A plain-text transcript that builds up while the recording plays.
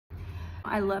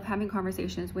I love having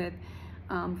conversations with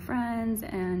friends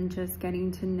and just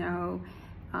getting to know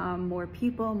more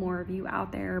people, more of you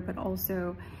out there, but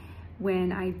also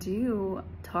when I do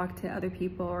talk to other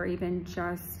people or even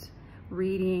just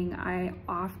reading, I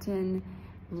often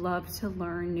love to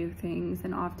learn new things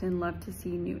and often love to see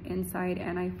new insight,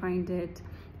 and I find it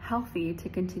healthy to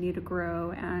continue to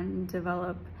grow and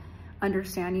develop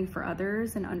understanding for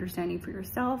others and understanding for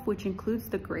yourself, which includes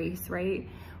the grace, right?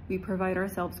 We provide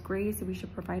ourselves grace, we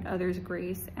should provide others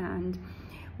grace. And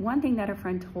one thing that a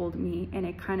friend told me, and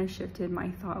it kind of shifted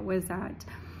my thought, was that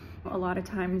a lot of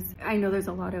times, I know there's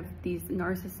a lot of these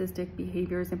narcissistic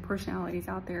behaviors and personalities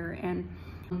out there, and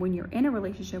when you're in a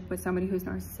relationship with somebody who's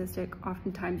narcissistic,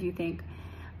 oftentimes you think,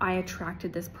 I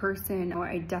attracted this person, or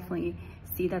I definitely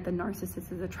see that the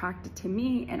narcissist is attracted to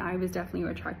me, and I was definitely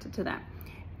attracted to them.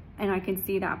 And I can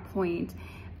see that point.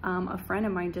 A friend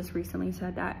of mine just recently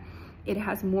said that it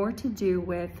has more to do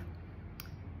with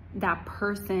that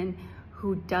person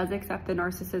who does accept the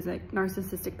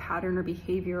narcissistic pattern or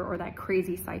behavior or that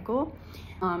crazy cycle.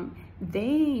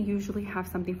 They usually have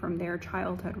something from their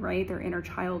childhood, right? Their inner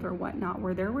child or whatnot,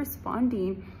 where they're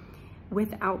responding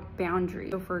without boundaries.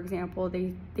 So for example,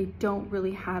 they don't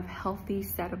really have healthy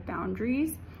set of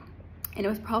boundaries. And it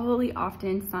was probably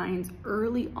often signs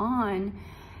early on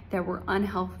that were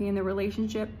unhealthy in the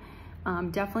relationship,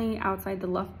 definitely outside the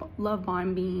love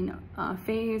bombing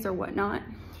phase or whatnot.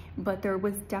 But there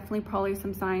was definitely probably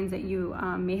some signs that you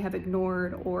may have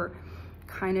ignored or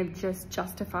kind of just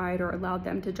justified or allowed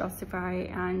them to justify.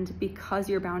 And because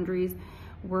your boundaries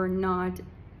were not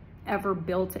ever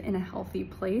built in a healthy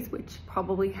place, which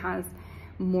probably has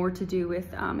more to do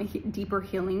with a deeper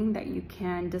healing that you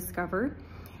can discover,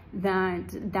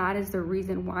 that is the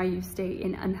reason why you stay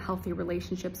in unhealthy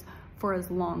relationships for as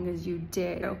long as you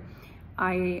did. So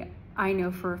I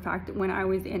know for a fact that when I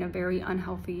was in a very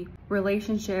unhealthy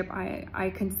relationship,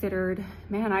 I considered,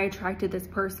 man, I attracted this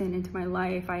person into my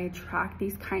life. I attract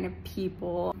these kind of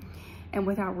people. And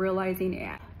without realizing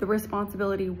it, the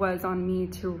responsibility was on me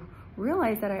to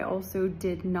realize that I also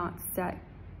did not set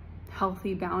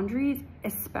healthy boundaries,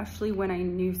 especially when I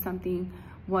knew something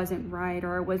wasn't right,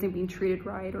 or I wasn't being treated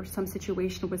right, or some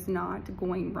situation was not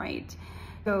going right.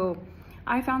 So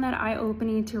I found that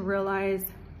eye-opening to realize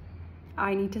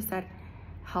I need to set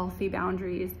healthy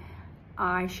boundaries.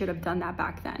 I should have done that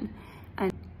back then.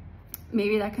 And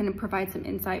maybe that can provide some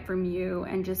insight from you,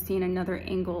 and just seeing another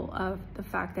angle of the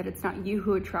fact that it's not you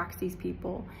who attracts these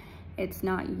people. It's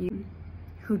not you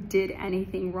who did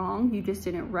anything wrong. You just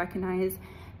didn't recognize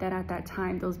that at that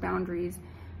time those boundaries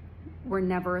were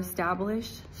never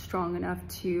established strong enough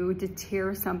to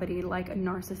deter somebody like a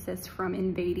narcissist from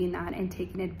invading that and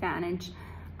taking advantage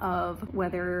of,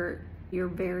 whether you're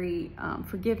very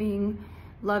forgiving,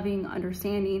 loving,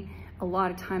 understanding. A lot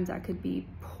of times that could be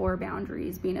poor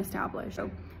boundaries being established.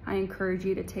 So I encourage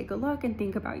you to take a look and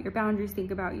think about your boundaries, think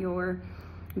about your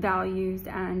values,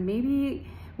 and maybe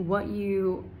what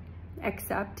you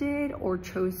accepted or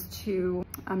chose to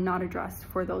not address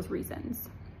for those reasons.